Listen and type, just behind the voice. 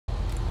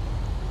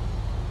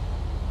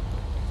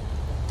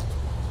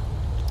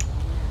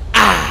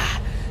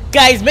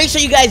Guys, make sure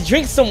you guys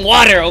drink some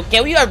water, okay?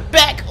 We are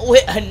back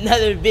with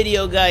another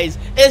video, guys.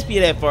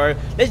 Lspdfr.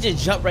 Let's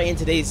just jump right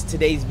into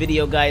today's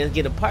video, guys. Let's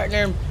get a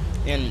partner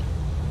and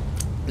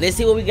let's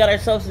see what we got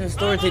ourselves in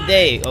store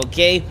today,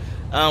 okay?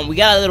 We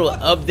got a little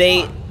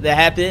update that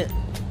happened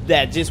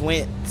that just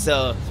went,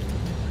 so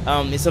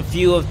it's a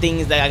few of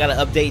things that I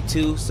gotta update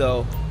too,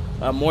 so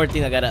more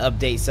things I gotta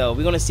update, so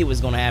we're gonna see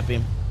what's gonna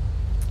happen.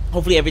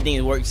 Hopefully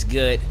everything works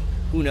good.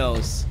 Who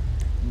knows?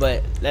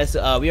 But let's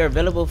we are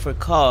available for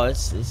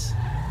calls.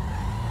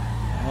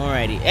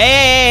 Alrighty.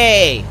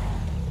 Hey!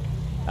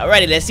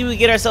 Alrighty, let's see what we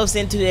get ourselves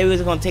into today. We're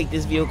just gonna take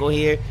this vehicle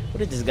here.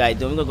 What is this guy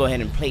doing? We're gonna go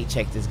ahead and plate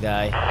check this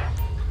guy.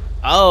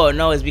 Oh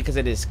no, it's because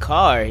of this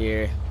car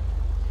here.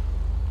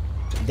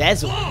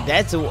 That's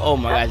oh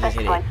my god, I just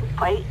hit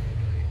it.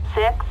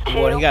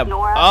 Boy, he got,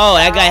 oh,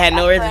 that guy had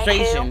no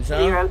registration,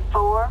 so.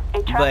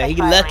 But he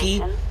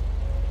lucky.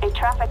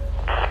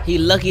 He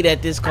lucky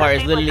that this car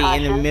is literally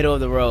in the middle of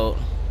the road.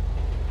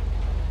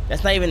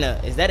 That's not even a,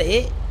 is that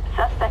it?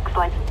 Suspect's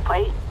license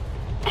plate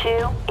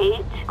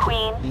 28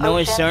 Queen. No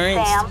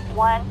insurance. Sam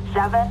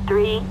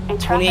 173.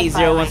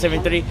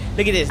 280173.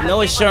 Look at this,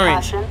 no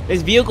insurance.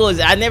 This vehicle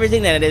is, I never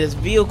seen that. This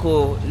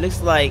vehicle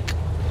looks like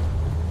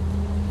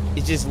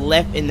it's just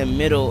left in the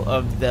middle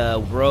of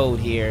the road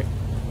here.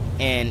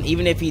 And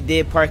even if he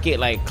did park it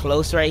like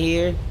close right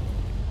here,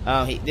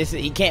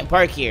 he can't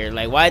park here.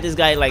 Like, why did this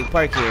guy like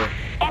park here?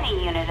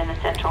 Any unit in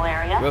the central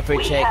area. Real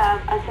check.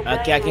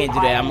 Okay, I can't do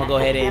that. I'm gonna go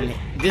ahead and.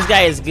 This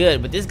guy is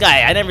good, but this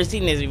guy, I never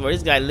seen this before.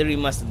 This guy literally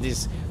must have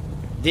just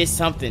did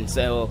something.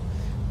 So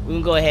we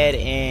can go ahead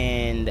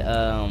and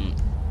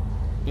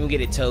we'll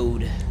get it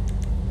towed.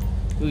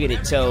 We'll get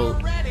it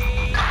towed.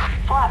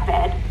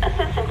 Flatbed.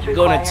 Assistance required. We're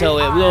gonna tow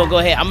it. We're gonna go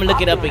ahead. I'm gonna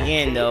look it up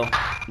again though,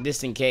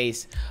 just in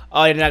case.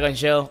 Oh, they're not gonna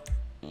show.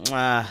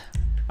 I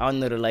don't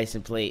know the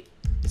license plate.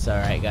 It's all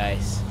right,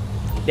 guys.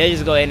 They'll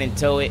just go ahead and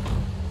tow it.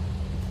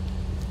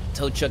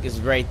 Tow truck is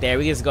right there.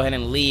 We can just go ahead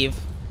and leave.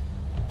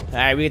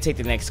 Alright, we can take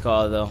the next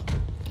call though.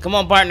 Come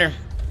on, partner.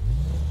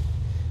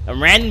 A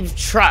random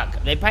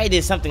truck. They probably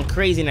did something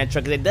crazy in that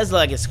truck, because it does look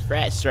like it's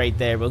scratched right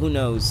there, but who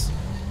knows?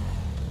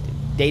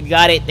 They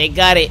got it. They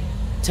got it.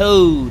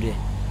 Towed.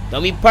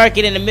 Don't be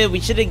parking in the middle.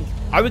 We should have,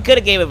 or we could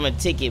have gave him a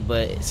ticket,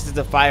 but since it's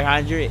a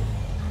 500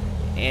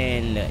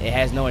 and it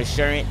has no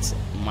insurance,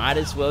 might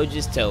as well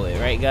just tow it,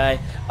 right, guy?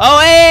 Oh,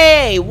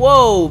 hey!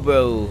 Whoa,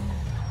 bro.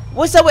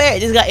 What's up with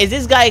this guy? Is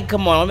this guy?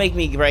 Come on, don't make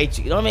me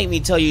don't make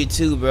me tell you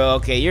too, bro.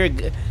 Okay, you're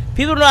good.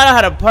 People don't know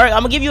how to park.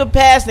 I'm gonna give you a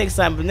pass next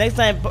time, but next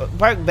time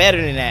park better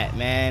than that,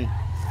 man.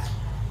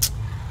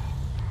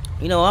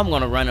 You know, I'm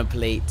gonna run a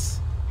plate,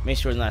 make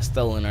sure it's not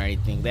stolen or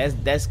anything.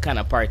 That's kind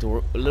of parked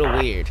a little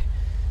weird.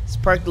 It's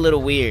parked a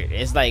little weird.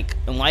 It's like,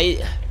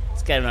 why?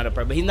 This guy don't know how to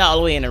park, but he's not all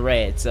the way in the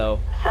red, so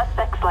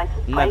suspect's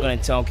license I'm not gonna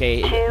tell.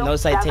 Okay, no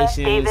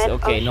citations.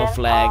 Okay, no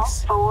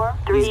flags.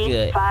 He's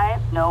good.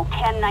 No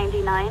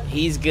 1099.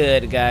 He's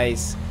good,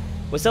 guys.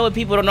 What's up with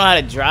people who don't know how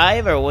to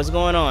drive, or what's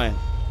going on?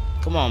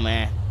 Come on,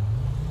 man.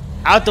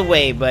 Out the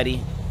way,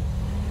 buddy.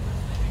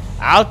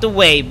 Out the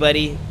way,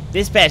 buddy.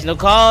 Dispatch, no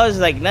calls,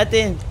 like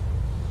nothing.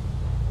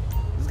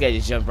 This guy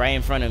just jumped right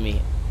in front of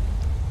me.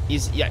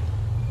 Yeah.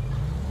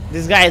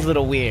 This guy is a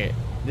little weird.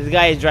 This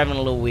guy is driving a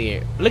little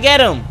weird. Look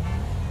at him.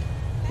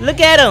 Look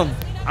at him.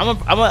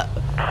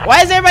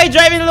 Why is everybody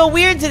driving a little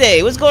weird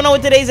today? What's going on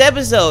with today's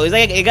episode? It's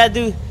like it got to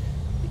do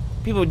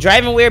people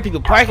driving weird,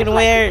 people parking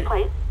weird.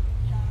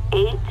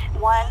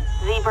 81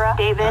 Zebra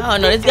David. I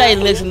don't know. This guy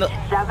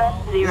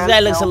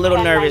looks a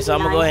little nervous, so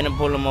I'm gonna go ahead and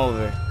pull him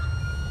over.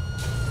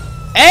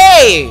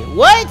 Hey,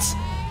 what?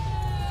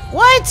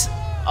 What?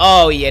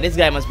 Oh yeah, this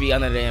guy must be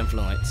under the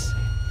influence.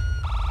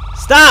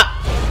 Stop.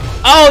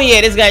 Oh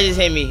yeah, this guy just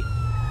hit me.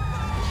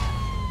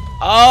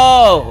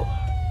 Oh.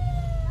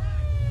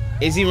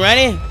 Is he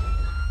running?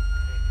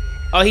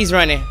 Oh, he's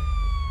running.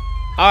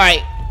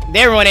 Alright,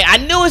 they're running. I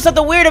knew it was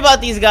something weird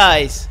about these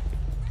guys.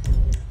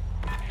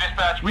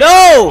 Dispatch,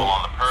 no!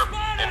 On the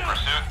perp, in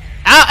pursuit.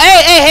 Ow,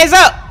 hey, hands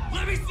up!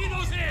 Let me see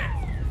those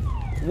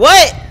hands!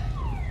 What?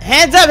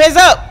 Hands up, hands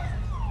up!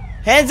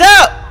 Hands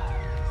up!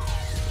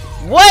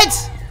 What?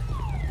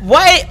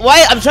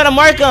 Why? I'm trying to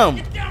mark him.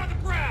 Get down on the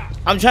ground!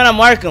 I'm trying to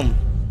mark him.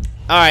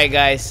 Alright,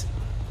 guys.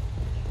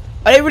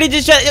 Are they really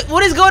just trying?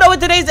 What is going on with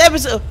today's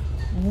episode?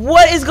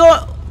 What is going?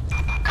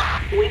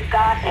 We've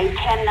got a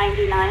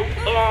 1099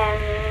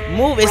 in.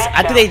 Move.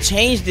 I think they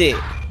changed it.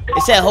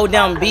 It said hold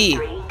down B.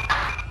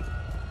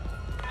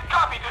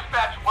 Copy,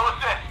 dispatch. We'll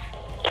assist.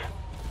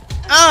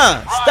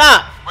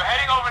 Stop. We're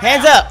heading over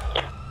Hands now. up.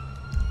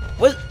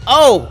 What?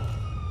 Oh.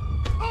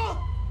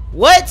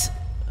 What?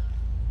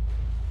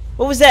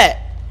 What was that?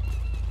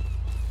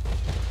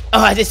 Oh,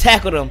 I just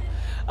tackled him.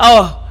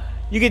 Oh,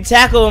 you can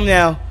tackle him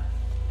now.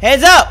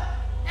 Hands up.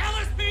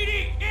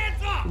 LSPD,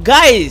 hands up!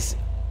 Guys,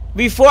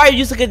 before I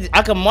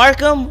could mark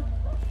him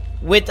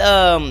with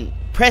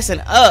pressing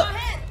up. Go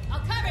ahead. I'll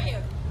cover you.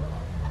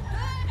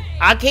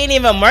 I can't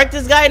even mark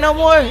this guy no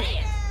more.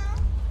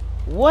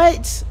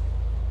 What?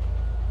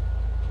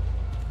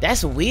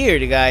 That's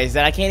weird, guys,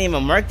 that I can't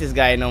even mark this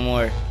guy no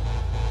more.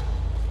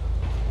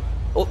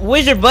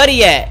 Where's your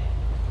buddy at?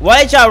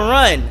 Why did y'all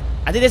run?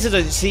 I think this is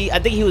a see. I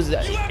think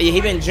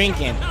he been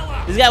drinking.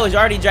 This guy was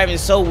already driving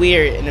so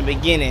weird in the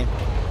beginning.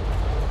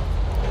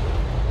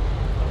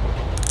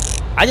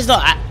 I just know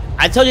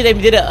I told you they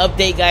did an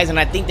update, guys, and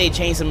I think they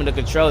changed some of the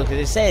controls because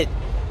it said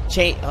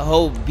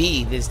hold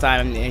B this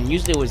time, and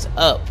usually it was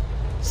up.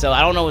 So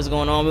I don't know what's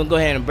going on. We'll go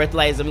ahead and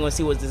breathalyze them. We're gonna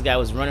see what this guy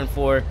was running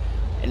for,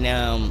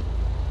 and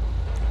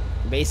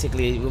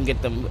basically we'll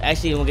get them.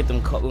 Actually, we'll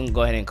gonna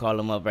go ahead and call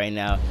him up right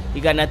now.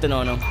 You got nothing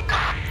on him.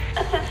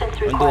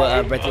 We'll do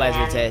a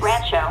breathalyzer test.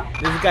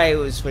 This guy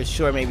was for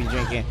sure maybe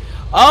drinking.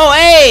 Oh,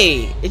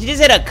 hey! Did you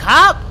just hit a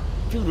cop?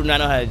 People do not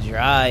know how to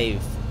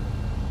drive.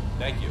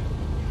 Thank you.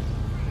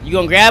 You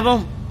gonna grab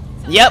him?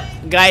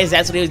 Yep, guys,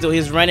 that's what he was doing. He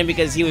was running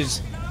because he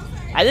was.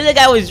 I think the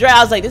guy was driving.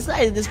 I was like,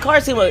 this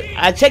car seemed like.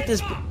 I checked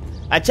his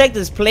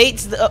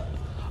plates. Oh,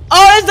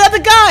 that's the other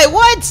guy.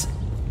 What?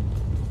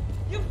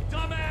 You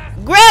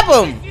dumbass! Grab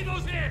him! I see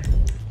those hands!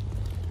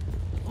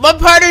 My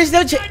partner is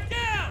still. Get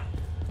down!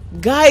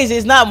 Guys,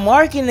 it's not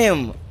marking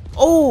him.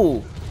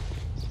 Oh,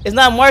 it's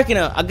not marking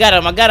him. I got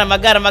him. I got him. I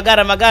got him. I got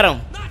him. I got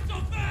him. Not so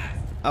fast!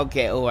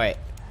 Okay, all right.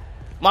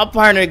 My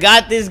partner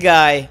got this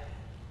guy.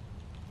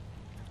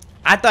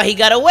 I thought he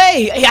got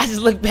away. I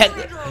just looked back.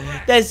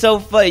 That's so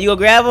funny. You gonna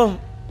grab him?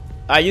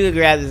 Alright, you can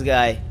grab this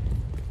guy.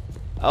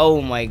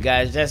 Oh my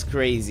gosh, that's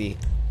crazy.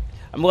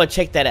 I'm gonna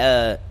check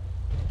that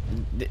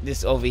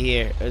this over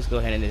here. Let's go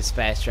ahead and just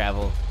fast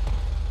travel.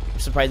 I'm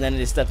surprised none of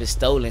this stuff is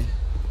stolen.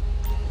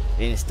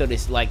 And it's still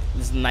this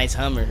nice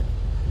Hummer.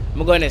 I'm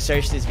gonna go ahead and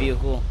search this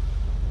vehicle.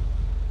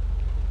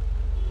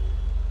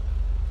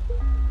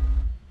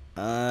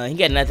 He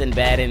got nothing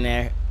bad in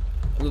there.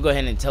 We're gonna go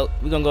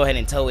ahead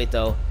and tow it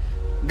though.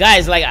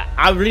 Guys, like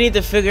I really need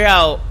to figure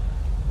out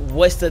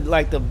what's the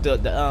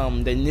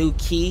new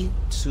key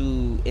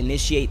to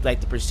initiate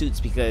like the pursuits,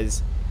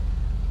 because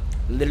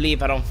literally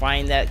if I don't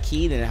find that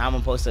key, then how am I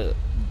supposed to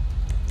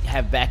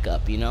have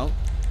backup, you know?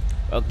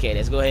 Okay,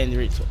 let's go ahead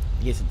and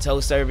get some tow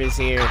service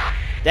here.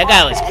 That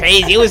guy was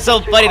crazy. It was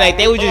so funny. Like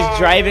they were just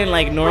driving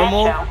like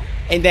normal,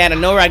 and then out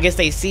of nowhere, I guess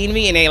they seen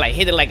me and they like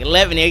hit it like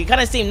 11. He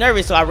kind of seemed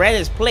nervous, so I ran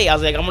his plate. I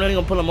was like, I'm only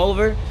gonna pull him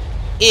over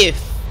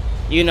if,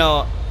 you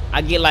know,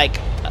 I get like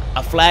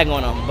a flag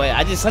on him. But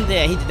I just something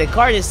that the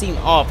car just seemed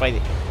off. Like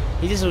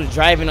he just was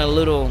driving a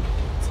little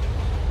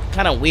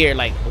kind of weird,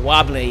 like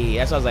wobbly.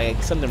 That's why I was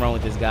like, something wrong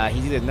with this guy.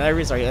 He's either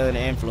nervous or he's under the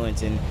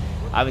influence, and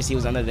obviously he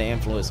was under the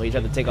influence, so he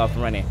tried to take off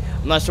and running.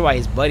 I'm not sure why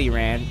his buddy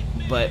ran,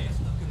 but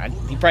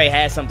he probably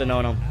had something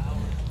on him.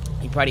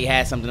 He probably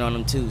had something on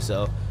him too,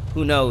 so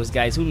who knows,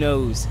 guys? Who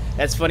knows?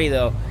 That's funny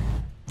though.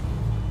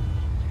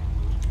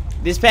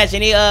 Dispatch,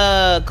 any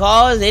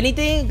calls,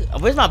 anything?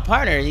 Where's my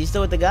partner? Is he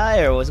still with the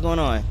guy, or what's going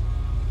on?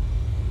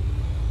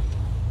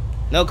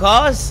 No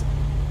calls?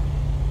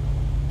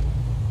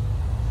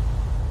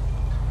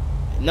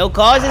 No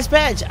calls,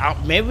 dispatch?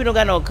 Maybe we don't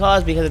got no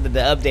calls because of the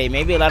update.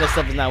 Maybe a lot of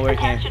stuff is not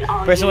working.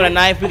 Person with a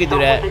knife, we could do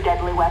that.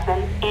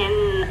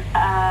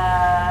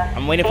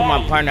 I'm waiting for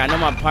my partner. I know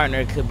my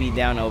partner could be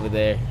down over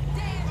there.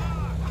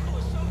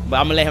 But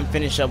I'm gonna let him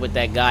finish up with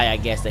that guy, I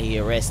guess, that he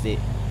arrested.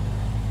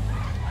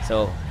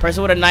 So,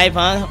 person with a knife,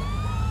 huh?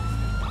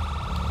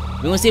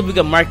 We're gonna see if we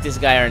can mark this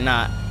guy or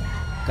not.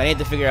 I need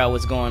to figure out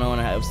what's going on.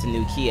 What's the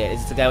new key at?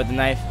 Is this the guy with the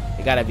knife?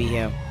 It gotta be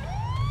him.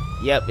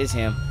 Yep, it's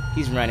him.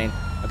 He's running.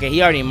 Okay,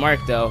 he already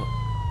marked though.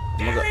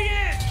 There he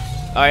is!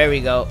 Oh, here we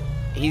go.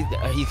 He's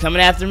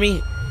coming after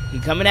me. He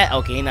coming at?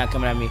 Okay, he's not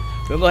coming at me.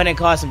 We're gonna go ahead and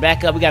call some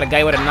backup. We got a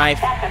guy with a knife,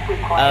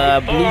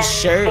 blue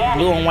shirt,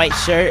 blue and white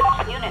shirt,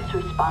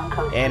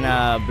 and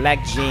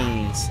black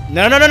jeans.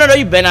 No!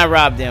 You better not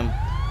rob them.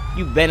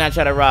 You better not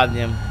try to rob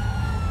them.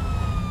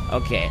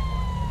 Okay.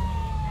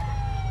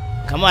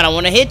 Come on, I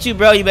want to hit you,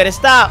 bro. You better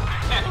stop.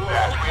 Dispatch,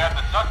 we have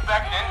the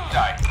suspect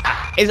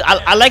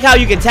inside. I like how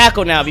you can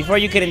tackle now. Before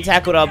you couldn't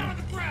tackle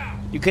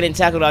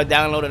without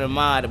downloading the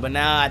mod, but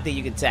now I think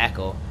you can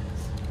tackle.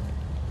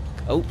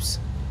 Oops.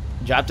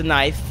 Drop the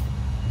knife.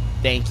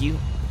 Thank you.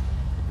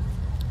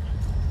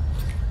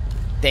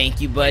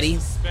 Thank you, buddy.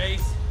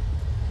 Space.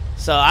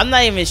 So I'm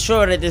not even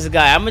sure that this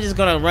guy. I'm just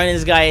gonna run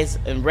this guy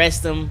and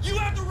arrest him. You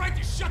have the right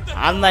to shut the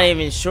I'm not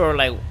even sure.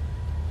 Like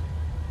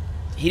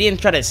he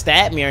didn't try to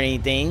stab me or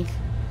anything.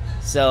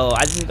 So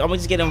I'm gonna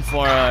just get him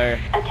for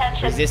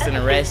resisting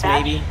arrest,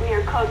 maybe.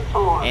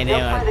 And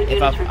then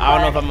if I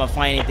don't know if I'm gonna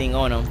find anything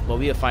on him, but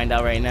we'll find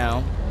out right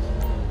now.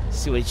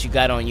 See what you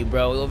got on you,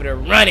 bro. Over there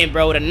running,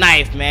 bro, with a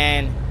knife,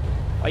 man.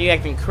 Why you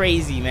acting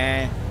crazy,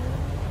 man?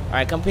 All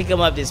right, come pick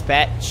him up,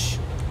 dispatch.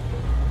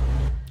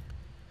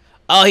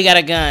 Oh, he got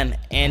a gun.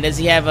 And does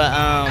he have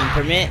a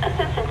permit?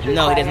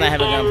 No, he does not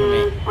have a gun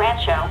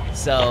permit.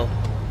 So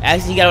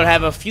actually, he gotta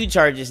have a few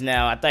charges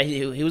now. I thought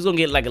he was gonna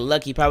get like a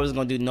lucky. He probably was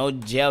gonna do no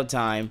jail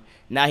time.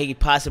 Now he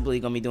possibly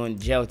gonna be doing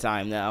jail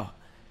time now,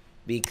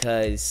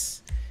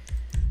 because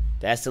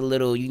that's a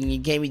little. You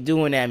can't be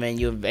doing that, man.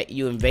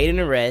 You invade an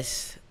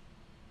arrest.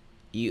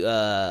 You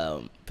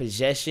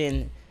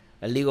possession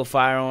illegal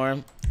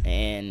firearm,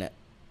 and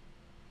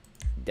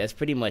that's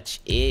pretty much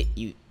it.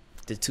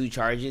 The two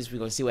charges. We're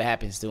gonna see what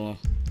happens to him.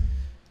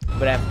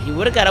 But he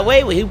would have got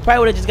away with it. He probably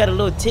would have just got a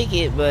little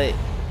ticket, but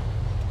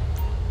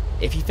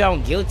if he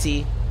found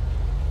guilty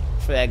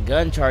for that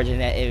gun charge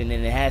and then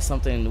it has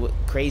something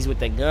crazy with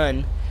that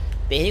gun,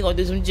 then he gonna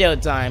do some jail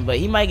time. But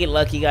he might get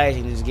lucky, guys,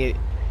 and just get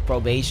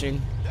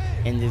probation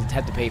and just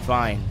have to pay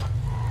fine.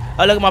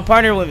 Oh, look at my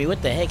partner with me.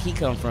 What the heck he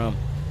come from?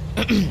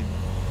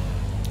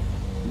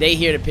 They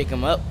here to pick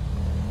him up.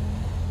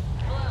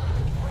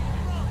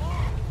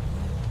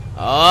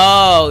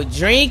 Oh,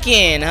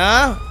 drinking,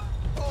 huh?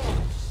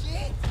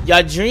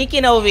 Y'all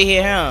drinking over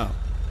here, huh?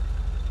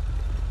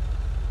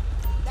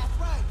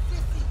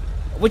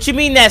 What you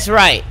mean that's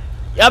right?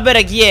 Y'all better,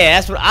 yeah,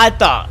 that's what I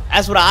thought.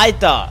 That's what I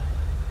thought.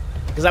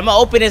 Because I'm going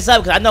to open this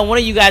up because I know one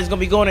of you guys is going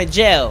to be going to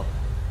jail.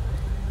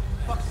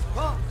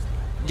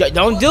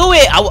 Don't do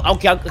it.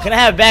 Okay, can I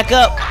have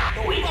backup?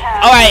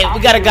 Alright,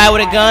 we got a guy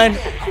with a gun.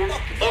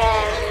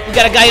 We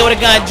got a guy with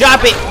a gun.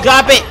 Drop it.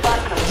 Drop it.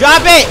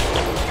 Drop it.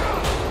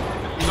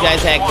 You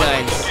guys had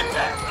guns.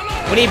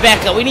 We need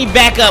backup. We need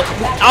backup.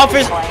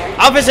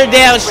 Officer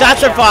down.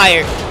 Shots are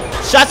fired.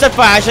 Shots are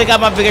fired. I should have got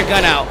my bigger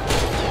gun out.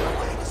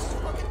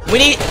 We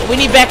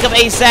need backup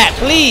ASAP,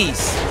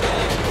 please.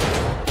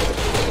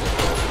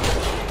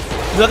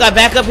 Do I got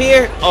backup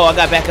here? Oh, I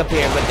got backup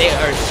here, but they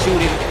are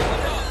shooting.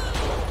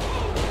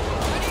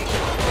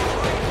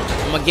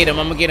 I'm gonna get him.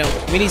 I'm gonna get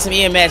him. We need some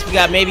EMS. We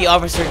got maybe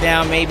officer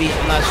down, maybe.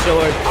 I'm not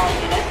sure. We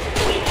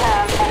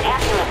have an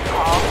ambulance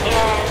call in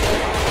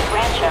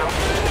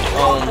Rancho.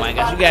 Oh my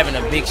gosh, we're having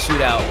a big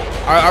shootout.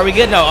 Are we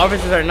good? No,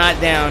 officers are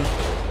not down.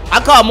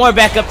 I call more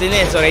backup than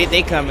this, so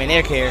they coming.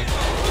 They're here.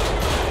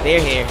 They're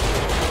here.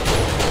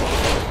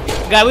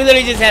 God, we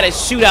literally just had a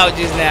shootout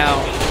just now.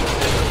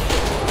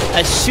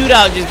 A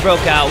shootout just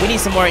broke out. We need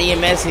some more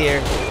EMS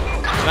here.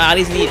 Well, at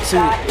least need 2.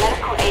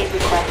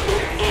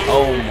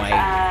 Oh my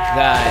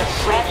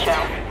gosh.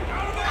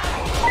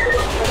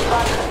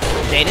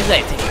 Dang, this is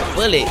like taking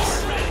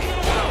bullets.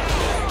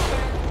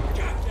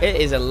 It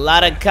is a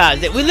lot of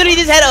cops. We literally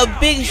just had a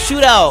big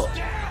shootout.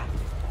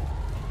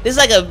 This is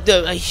like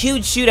a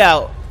huge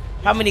shootout.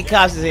 How many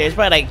cops is here? It's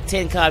probably like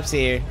 10 cops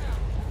here.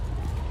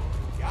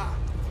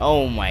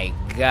 Oh my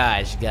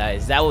gosh,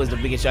 guys. That was the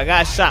biggest shot. I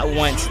got shot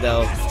once,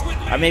 though.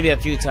 Or maybe a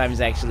few times,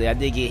 actually. I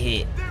did get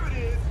hit.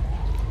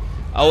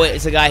 Oh, wait,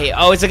 it's a guy here.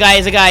 Oh, it's a guy.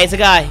 It's a guy. It's a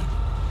guy.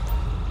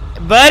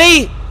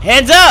 Buddy,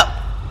 hands up.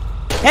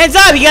 Hands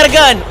up. He got a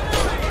gun.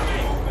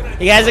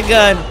 He has a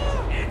gun.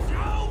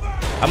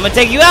 I'm going to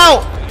take you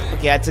out.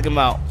 Okay, I took him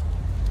out.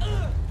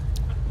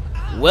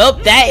 Well,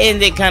 that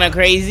ended kind of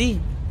crazy.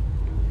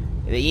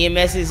 The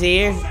EMS is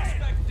here.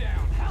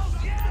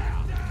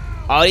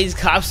 All these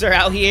cops are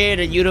out here in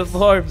their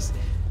uniforms.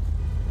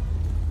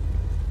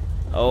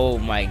 Oh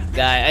my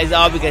god. It's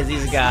all because of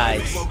these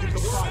guys.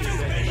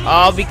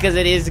 All because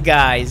of these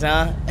guys,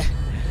 huh?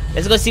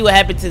 Let's go see what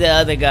happened to the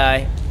other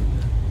guy.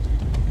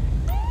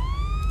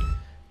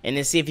 And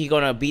then see if he's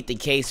gonna beat the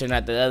case or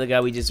not. The other guy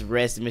we just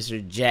arrested,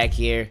 Mr. Jack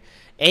here.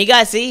 And you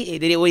guys see, he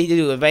did it. What he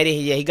do? Evaded.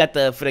 Yeah, he got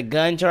for the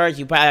gun charge.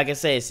 He probably, like I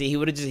said, see, he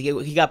would have just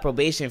he got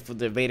probation for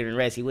the evaded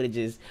arrest. He would have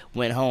just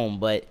went home,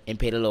 and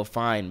paid a little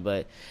fine.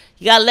 But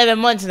he got 11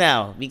 months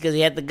now because he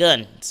had the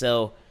gun.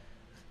 So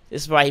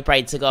this is why he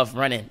probably took off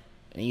running.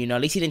 And, you know,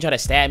 at least he didn't try to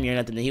stab me or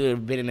nothing. He would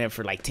have been in there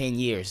for like 10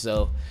 years.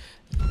 So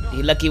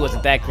he lucky he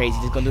wasn't that crazy.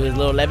 He's just gonna do his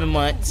little 11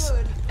 months,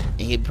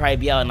 and he'd probably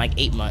be out in like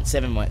 8 months,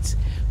 7 months.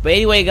 But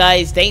anyway,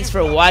 guys, thanks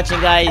for watching,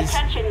 guys.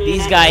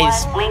 These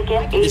guys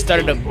just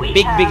started a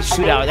big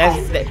shootout.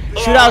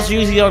 Shootouts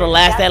usually don't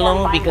last that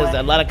long because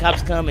a lot of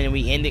cops come and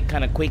we end it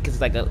kind of quick because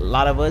it's like a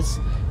lot of us.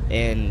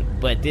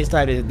 But this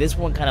time, this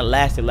one kind of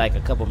lasted like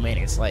a couple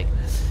minutes. Like,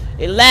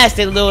 it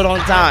lasted a little long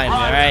time,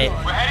 all right?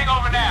 We're heading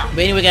over now.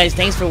 But anyway, guys,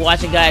 thanks for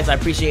watching, guys. I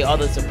appreciate all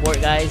the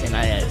support, guys, and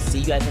I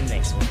see you guys in the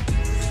next one.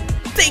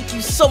 Thank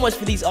you so much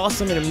for these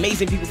awesome and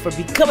amazing people for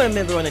becoming a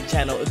member on the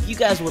channel. If you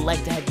guys would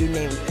like to have your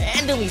name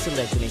randomly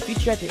selected and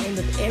featured at the end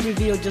of every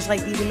video just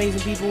like these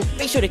amazing people,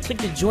 make sure to click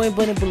the join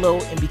button below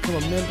and become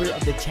a member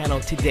of the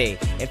channel today.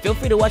 And feel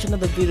free to watch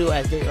another video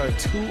as there are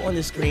 2 on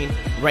the screen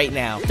right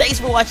now. Thanks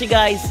for watching,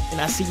 guys, and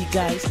I'll see you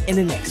guys in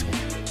the next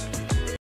one.